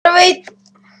Здравейте!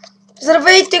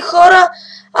 Здравейте, хора!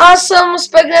 Аз съм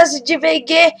Спегна за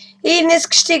GVG и днес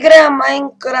ще играя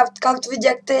Майнкрафт. Както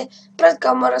видяхте, пред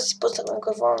камера си пуснах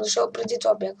микрофона, защото преди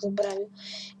това бях забравил.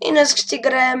 И днес ще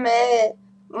играем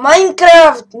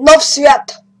Майнкрафт, нов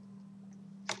свят.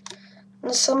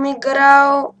 Не съм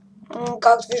играл,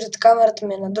 както виждате, камерата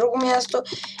ми е на друго място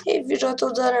и виждате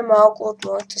ударе малко от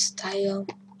моята стая.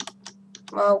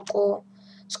 Малко.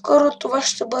 Скоро това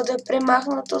ще бъде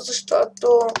премахнато,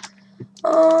 защото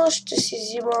ще си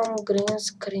взимам green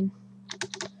screen.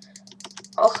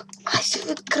 Ох, ай си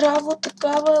бе, краво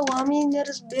такава, лами, не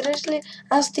разбираш ли?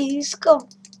 Аз те искам.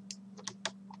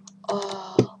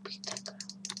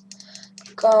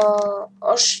 Така,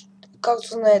 още, както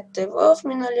знаете, в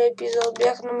миналия епизод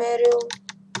бях намерил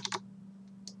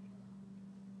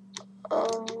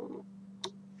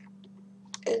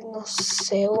едно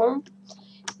село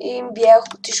и бях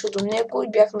отишъл до него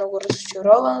и бях много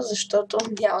разочарован, защото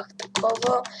нямах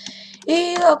такова.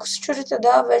 И ако се чудите,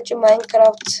 да, вече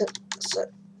Майнкрафт се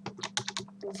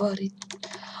вари.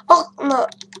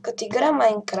 Като игра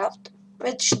Майнкрафт,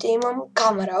 вече ще имам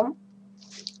камера,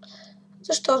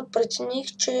 защото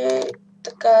прецених, че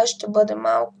така ще бъде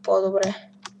малко по-добре.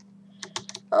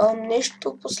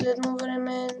 Нещо последно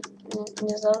време,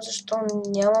 не знам защо,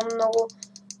 нямам много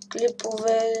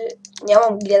клипове,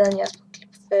 нямам гледани аз по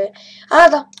клипове.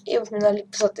 Да, и в минали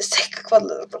епизод е всеки какво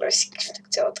да направи си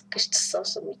къщак, цялата къща съм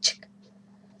самичък.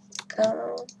 Така,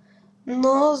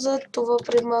 но за това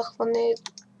премахване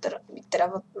ми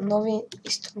трябват нови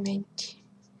инструменти.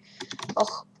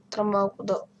 Трябва малко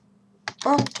да...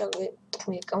 чакай, тук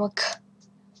ми е камък.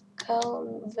 Така,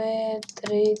 2,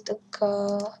 3,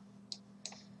 така...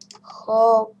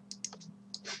 Хоп...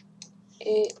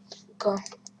 И така...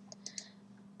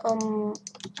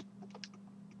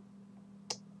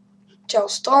 Чао,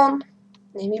 Стон!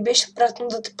 Не ми беше приятно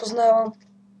да те познавам.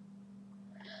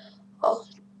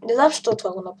 Не знам, защо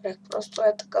това го направих, просто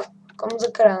е така. Към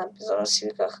за края на епизода си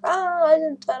виках,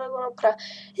 айде това да го направя.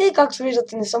 И както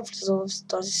виждате, не съм влизал в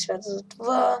този свят,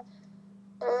 затова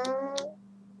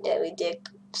не видях.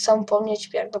 Само помня, че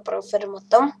бях да правя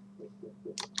фермата.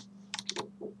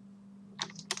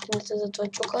 Помните за това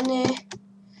чукане.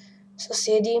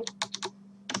 Съседи.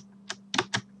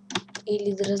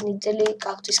 Или дразнители,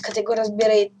 както искате го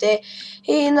разбирайте.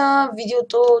 И на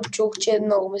видеото чух, че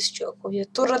много ме се чува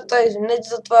клавиатурата. Извинете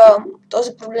за това,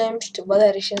 този проблем ще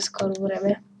бъде решен скоро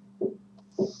време.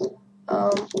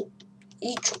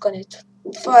 И чукането.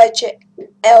 Това е, че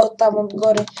там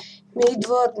отгоре ми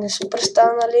идват, не са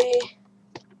престанали.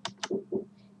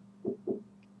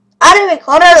 Аре бе,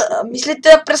 хора, мислите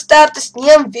да преставате,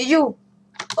 снимам видео?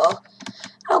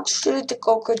 Ако ще видите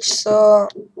колко е часа...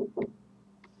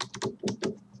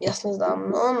 Аз не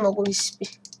знам, но много ми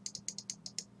спи.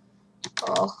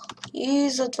 И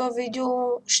за това видео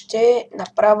ще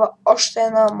направя още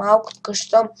една малка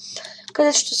къща,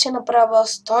 където ще си направя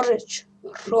storage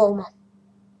room.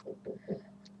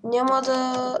 Няма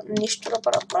да нищо да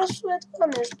правя, просто е това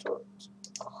нещо.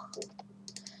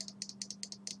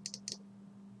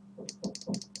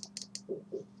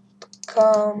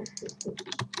 Така,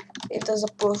 и да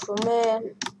започваме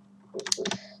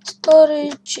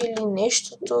storage или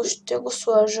нещото, ще го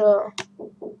сложа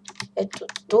ето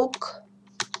тук.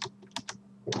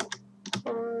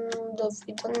 Да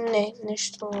видя, не,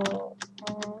 нещо...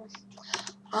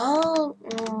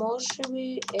 може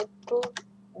би ето...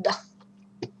 Да.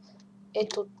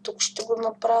 Ето тук ще го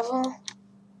направя.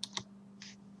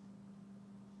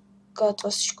 Така, това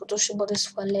всичкото ще бъде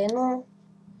свалено.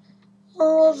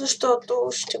 Защото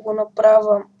ще го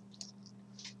направя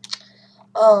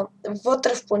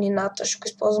вътре в планината. Ще го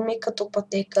използвам и като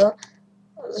пътека.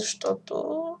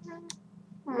 Защото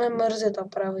ме мързи да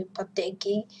правя и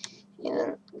пътеки. И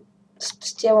да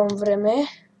спестявам време.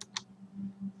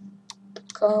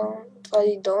 Така, това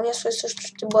и долния слой също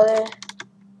ще бъде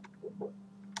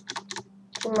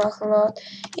примахнат.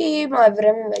 И май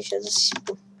време вече да си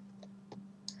спи.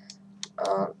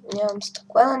 Нямам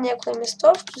стъкла на някои места,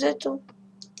 общо взето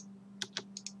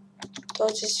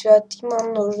този свят има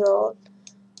нужда от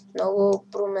много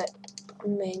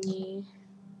промени.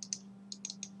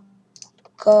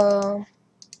 Така,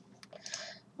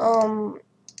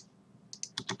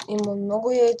 има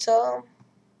много яйца.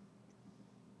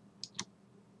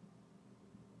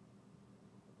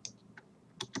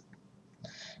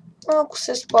 Ако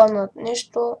се спаднат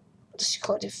нещо, да си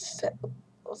ходи в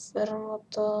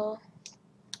фермата.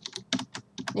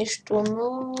 Нещо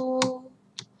ново.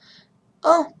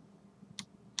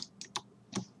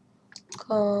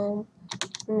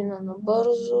 Мина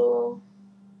набързо.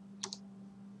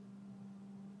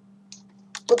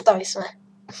 Готови сме.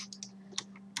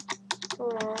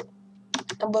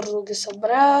 Бързо ги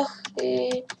събрах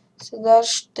и сега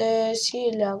ще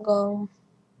си лягам.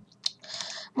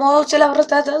 Мога да оцеля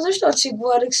вратата, защото си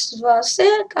говорих с вас.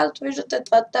 Както виждате,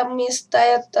 това там ми е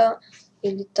стаята.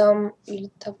 Или там,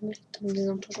 не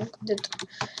знам точно където.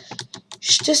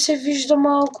 Ще се вижда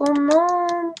малко, но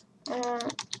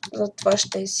затова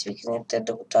ще свикнете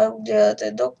да го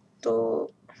гледате, докато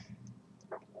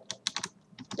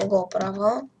не го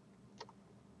правя.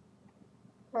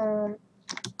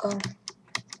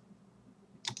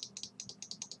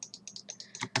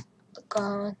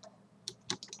 Така.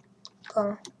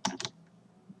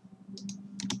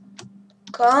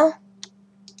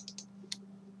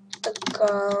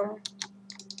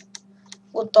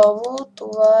 Готово.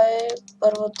 Това е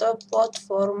първата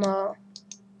платформа.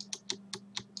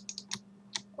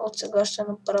 От сега ще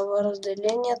направя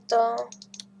разделенията.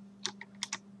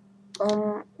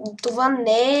 Това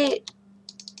не е...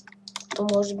 То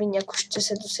може би някой ще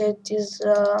се досети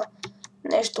за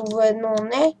нещо военно,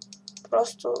 не.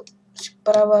 Просто си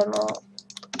правя едно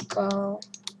така...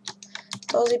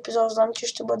 Този епизод знам, че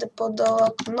ще бъде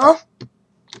по-дълъг, но...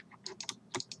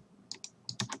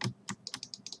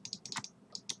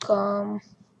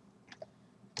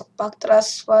 Пак трябва да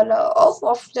се сваля...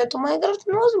 Общо Майнкрафт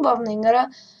е много забавна игра.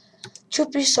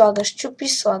 Чупиш, слагаш.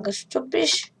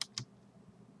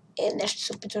 И нещо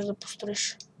се опитваш да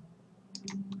построиш.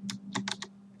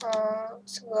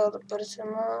 Сега да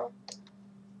пресема...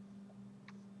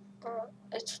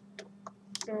 Ето тук.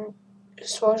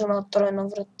 Сложа на тройна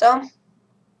врата.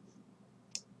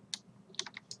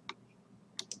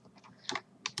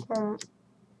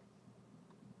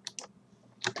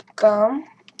 Така.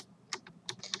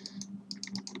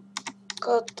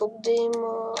 Тук да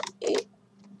има и...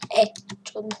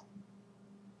 чудно.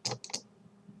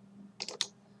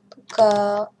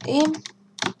 Така и...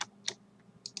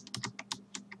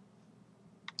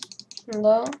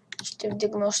 Да, ще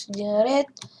вдигна още един ред.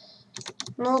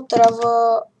 Но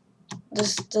трябва да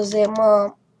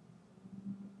взема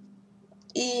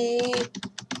и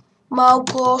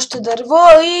малко още дърво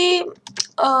и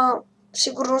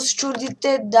сигурно се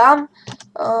чудите, да.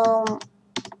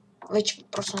 Вече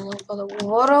просто не знам какво да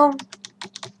говоря.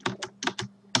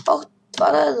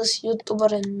 Това да си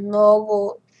ютубър е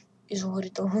много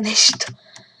изуморително нещо.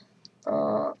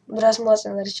 Дори аз мога да се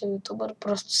нарича ютубър,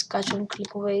 просто скачвам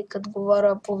клипове и като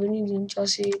говоря половин един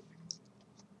час и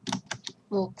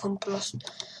лъквам просто.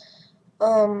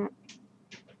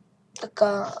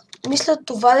 Така, мисля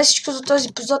това е всичко за този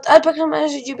епизод. Пак на мен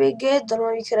за GBG, да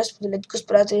ви харесва, поделете го с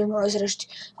приятели, нови срещи.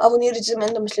 Абонирайте за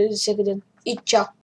мен да ме следите всеки ден. И чао!